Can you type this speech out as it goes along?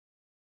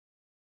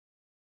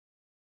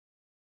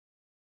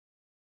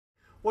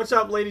What's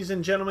up, ladies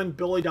and gentlemen?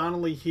 Billy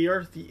Donnelly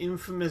here, the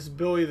infamous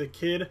Billy the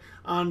Kid,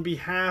 on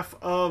behalf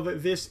of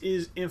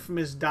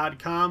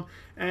thisisinfamous.com.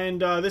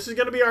 And this is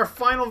going to be our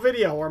final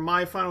video, or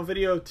my final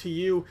video to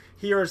you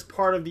here as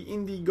part of the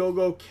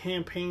Indiegogo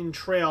campaign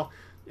trail.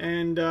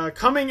 And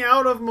coming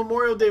out of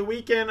Memorial Day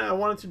weekend, I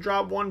wanted to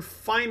drop one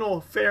final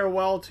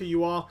farewell to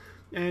you all.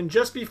 And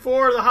just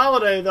before the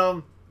holiday,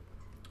 though,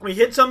 we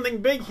hit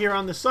something big here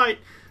on the site,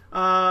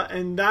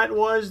 and that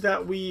was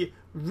that we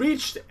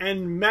reached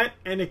and met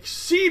and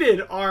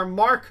exceeded our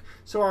mark.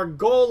 So our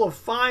goal of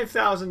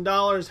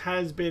 $5,000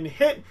 has been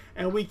hit,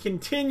 and we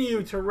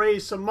continue to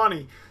raise some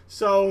money.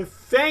 So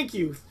thank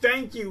you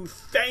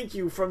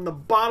from the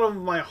bottom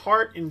of my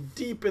heart and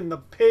deep in the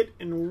pit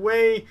and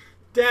way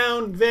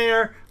down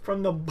there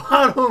from the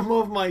bottom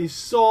of my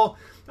soul.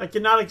 I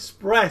cannot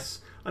express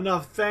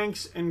enough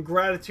thanks and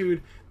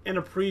gratitude and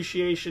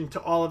appreciation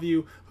to all of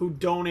you who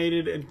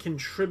donated and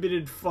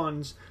contributed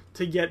funds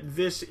to get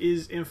This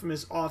Is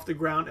Infamous off the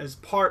ground as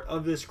part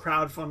of this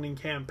crowdfunding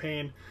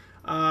campaign.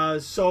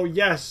 So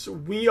yes,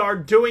 we are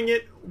doing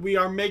it. We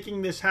are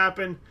making this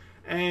happen.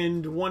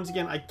 And once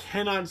again, I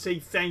cannot say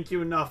thank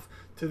you enough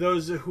to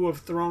those who have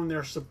thrown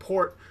their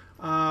support,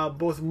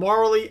 both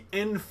morally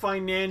and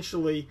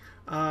financially,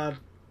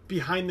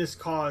 behind this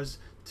cause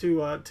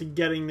to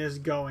getting this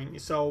going.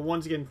 So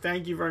once again,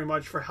 thank you very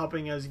much for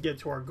helping us get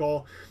to our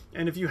goal.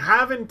 And if you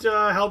haven't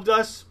helped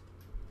us,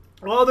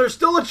 well, there's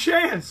still a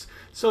chance.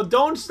 So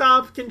don't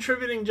stop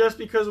contributing just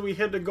because we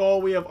hit the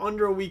goal. We have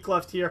under a week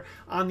left here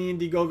on the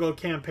Indiegogo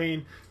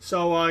campaign.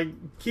 So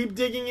keep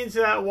digging into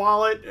that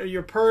wallet,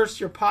 your purse,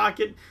 your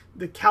pocket,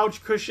 the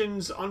couch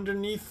cushions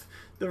underneath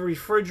the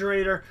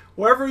refrigerator.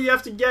 Wherever you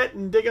have to get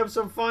and dig up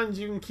some funds,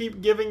 you can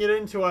keep giving it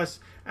into us,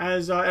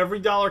 as every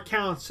dollar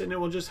counts, and it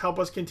will just help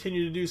us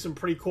continue to do some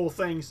pretty cool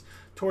things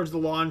towards the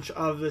launch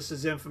of This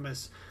Is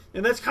Infamous.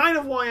 And that's kind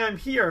of why I'm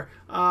here,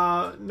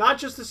 not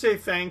just to say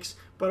thanks,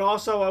 but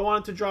also I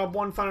wanted to drop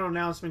one final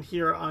announcement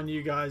here on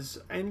you guys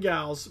and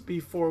gals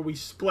before we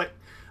split,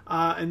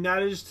 and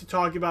that is to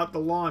talk about the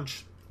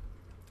launch.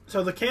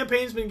 So the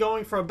campaign's been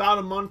going for about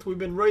a month. We've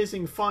been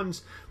raising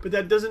funds, but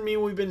that doesn't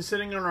mean we've been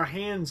sitting on our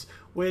hands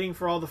waiting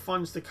for all the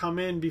funds to come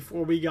in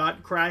before we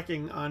got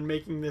cracking on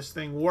making this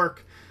thing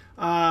work.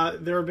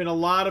 There have been a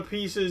lot of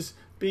pieces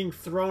being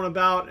thrown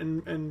about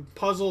and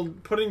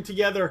putting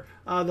together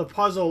the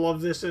puzzle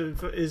of This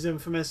Is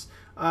Infamous.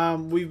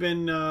 We've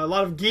been a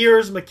lot of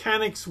gears,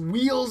 mechanics,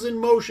 wheels in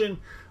motion.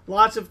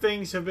 Lots of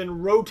things have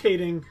been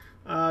rotating,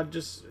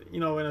 just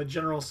in a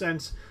general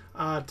sense,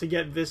 to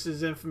get This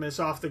Is Infamous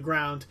off the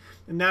ground.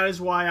 And that is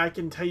why I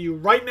can tell you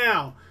right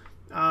now,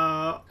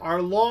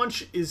 our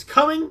launch is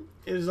coming.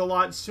 It is a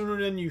lot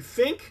sooner than you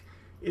think.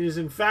 It is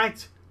in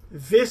fact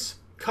this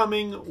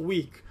coming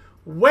week,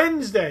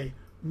 Wednesday,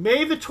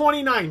 May the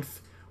 29th,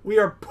 we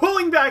are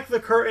pulling back the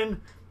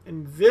curtain,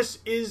 and This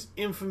Is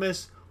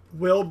Infamous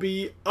will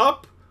be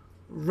up,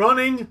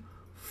 running,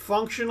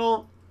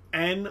 functional,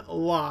 and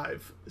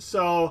live.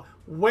 So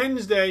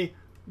Wednesday,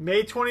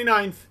 May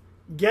 29th,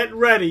 get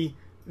ready.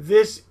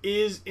 This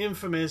Is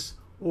Infamous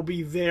will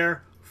be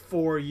there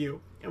for you.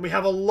 And we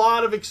have a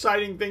lot of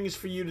exciting things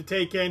for you to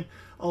take in.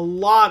 A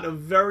lot of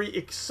very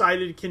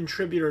excited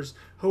contributors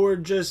who are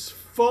just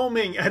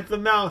foaming at the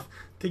mouth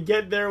to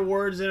get their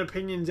words and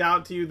opinions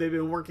out to you. They've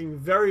been working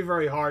very,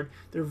 very hard.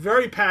 They're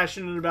very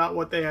passionate about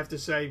what they have to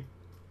say.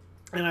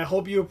 And I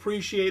hope you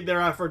appreciate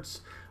their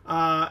efforts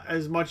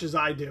as much as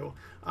I do.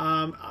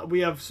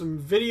 We have some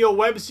video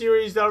web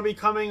series that will be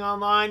coming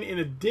online in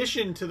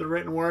addition to the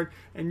written word,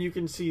 and you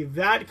can see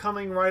that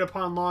coming right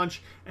upon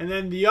launch. And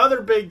then the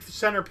other big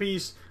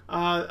centerpiece,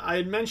 I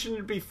had mentioned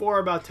it before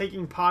about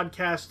taking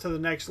podcasts to the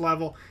next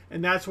level,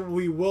 and that's what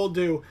we will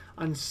do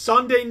on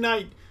Sunday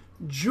night,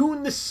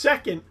 June the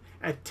 2nd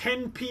at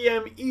 10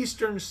 p.m.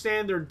 Eastern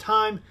Standard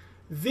Time.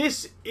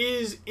 This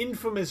Is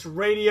Infamous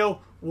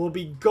Radio will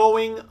be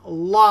going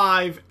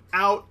live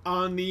out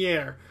on the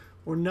air.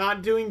 We're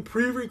not doing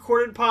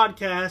pre-recorded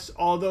podcasts,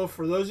 although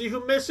for those of you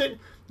who miss it,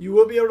 you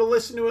will be able to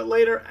listen to it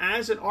later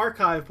as an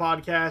archive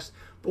podcast.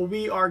 But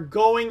we are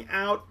going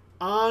out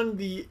on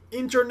the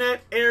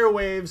internet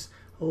airwaves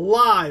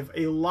live,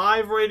 a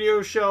live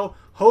radio show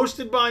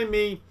hosted by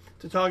me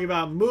to talk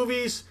about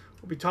movies.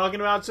 We'll be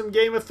talking about some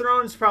Game of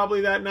Thrones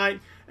probably that night,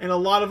 and a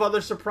lot of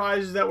other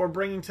surprises that we're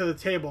bringing to the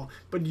table.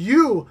 But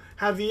you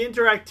have the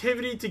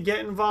interactivity to get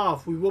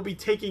involved. We will be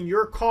taking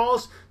your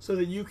calls so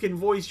that you can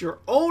voice your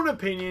own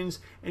opinions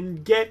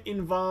and get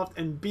involved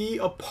and be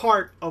a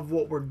part of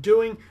what we're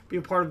doing, be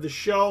a part of the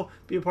show,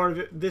 be a part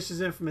of This Is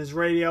Infamous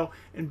Radio,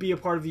 and be a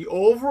part of the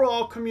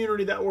overall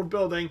community that we're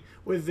building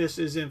with This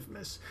Is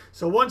Infamous.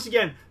 So once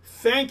again,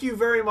 thank you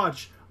very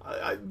much.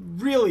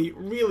 Really,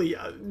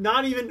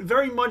 not even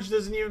very much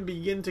doesn't even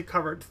begin to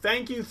cover it.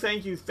 Thank you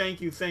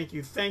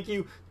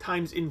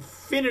times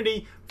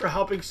infinity for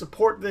helping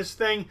support this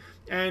thing.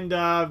 And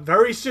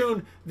very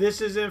soon, This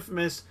Is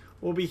Infamous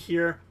will be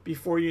here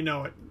before you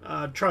know it.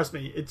 Trust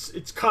me,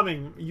 it's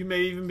coming. You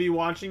may even be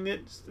watching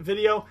this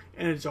video,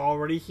 and it's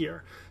already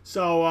here.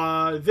 So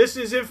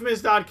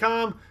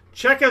thisisinfamous.com.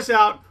 Check us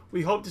out.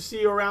 we hope to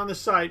see you around the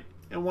site.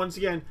 And once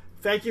again,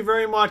 thank you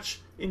very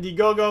much,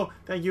 Indiegogo.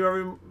 Thank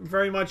you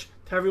very much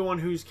to everyone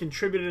who's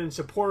contributed and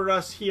supported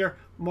us here,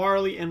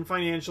 morally and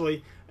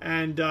financially.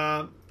 And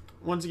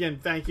once again,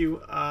 thank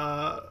you.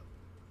 I'm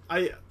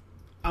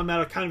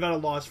kind of at a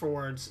loss for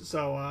words,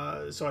 so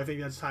I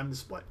think that's time to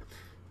split.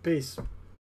 Peace.